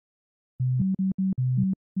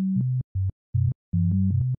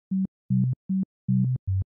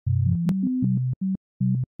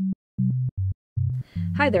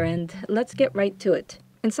Hi there, and let's get right to it.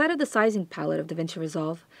 Inside of the sizing palette of DaVinci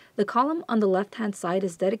Resolve, the column on the left-hand side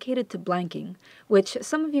is dedicated to blanking, which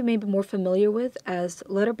some of you may be more familiar with as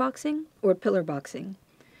letterboxing or pillar boxing.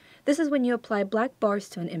 This is when you apply black bars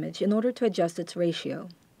to an image in order to adjust its ratio.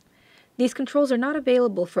 These controls are not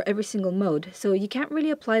available for every single mode, so you can't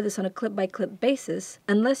really apply this on a clip-by-clip basis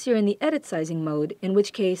unless you're in the edit sizing mode, in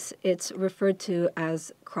which case it's referred to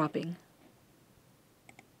as cropping.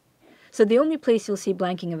 So the only place you'll see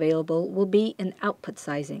blanking available will be in output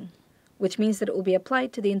sizing, which means that it will be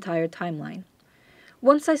applied to the entire timeline.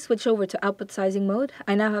 Once I switch over to output sizing mode,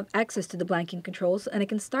 I now have access to the blanking controls and I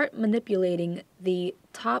can start manipulating the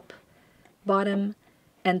top, bottom,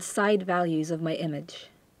 and side values of my image.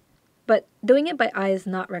 But doing it by eye is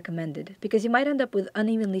not recommended because you might end up with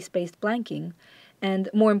unevenly spaced blanking and,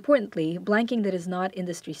 more importantly, blanking that is not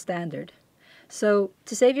industry standard. So,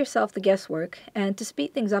 to save yourself the guesswork and to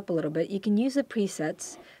speed things up a little bit, you can use the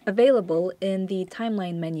presets available in the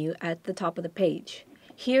timeline menu at the top of the page.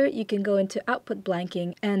 Here you can go into output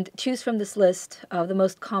blanking and choose from this list of the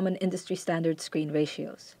most common industry standard screen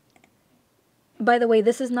ratios. By the way,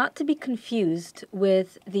 this is not to be confused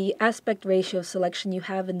with the aspect ratio selection you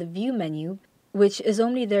have in the view menu, which is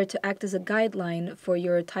only there to act as a guideline for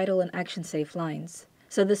your title and action safe lines.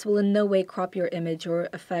 So this will in no way crop your image or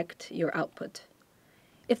affect your output.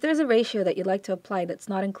 If there's a ratio that you'd like to apply that's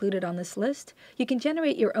not included on this list, you can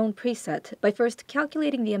generate your own preset by first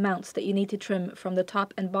calculating the amounts that you need to trim from the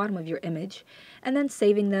top and bottom of your image, and then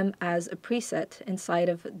saving them as a preset inside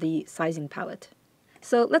of the sizing palette.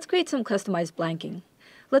 So let's create some customized blanking.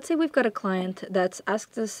 Let's say we've got a client that's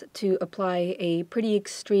asked us to apply a pretty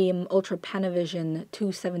extreme Ultra Panavision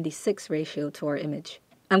 276 ratio to our image.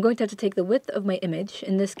 I'm going to have to take the width of my image,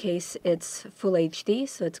 in this case it's Full HD,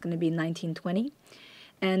 so it's going to be 1920,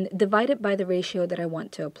 and divide it by the ratio that I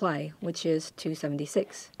want to apply, which is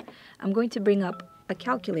 276. I'm going to bring up a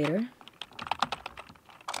calculator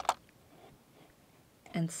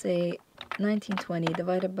and say 1920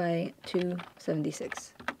 divided by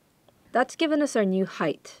 276. That's given us our new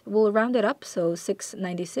height. We'll round it up, so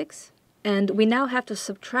 696. And we now have to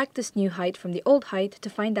subtract this new height from the old height to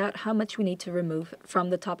find out how much we need to remove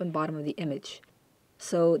from the top and bottom of the image.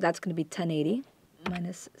 So that's going to be 1080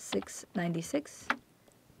 minus 696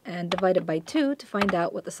 and divided by 2 to find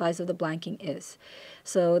out what the size of the blanking is.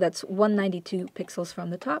 So that's 192 pixels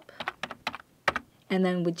from the top. And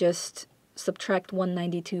then we just subtract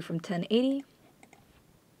 192 from 1080,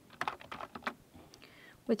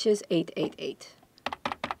 which is 888.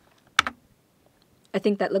 I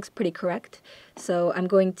think that looks pretty correct, so I'm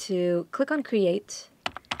going to click on Create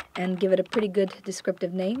and give it a pretty good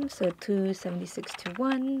descriptive name, so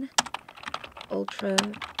 27621 Ultra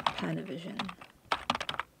Panavision.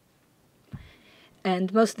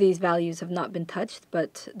 And most of these values have not been touched,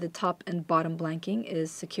 but the top and bottom blanking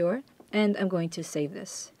is secure, and I'm going to save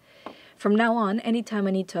this. From now on, anytime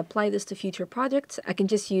I need to apply this to future projects, I can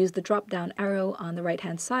just use the drop-down arrow on the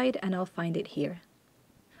right-hand side and I'll find it here.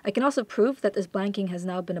 I can also prove that this blanking has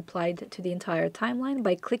now been applied to the entire timeline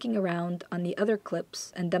by clicking around on the other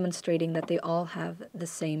clips and demonstrating that they all have the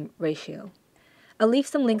same ratio. I'll leave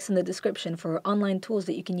some links in the description for online tools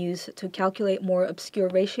that you can use to calculate more obscure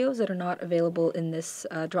ratios that are not available in this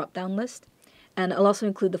drop-down list, and I'll also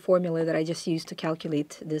include the formula that I just used to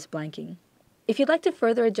calculate this blanking. If you'd like to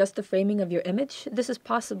further adjust the framing of your image, this is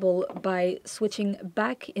possible by switching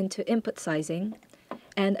back into input sizing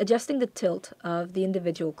and adjusting the tilt of the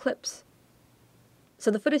individual clips.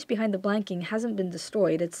 So the footage behind the blanking hasn't been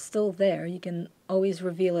destroyed, it's still there. You can always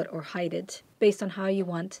reveal it or hide it based on how you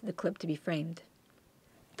want the clip to be framed.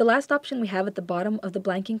 The last option we have at the bottom of the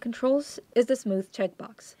blanking controls is the smooth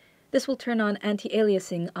checkbox. This will turn on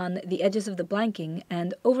anti-aliasing on the edges of the blanking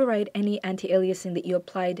and override any anti-aliasing that you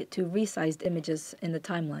applied to resized images in the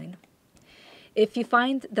timeline. If you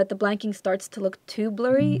find that the blanking starts to look too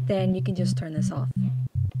blurry, then you can just turn this off.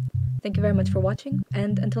 Thank you very much for watching,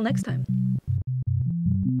 and until next time.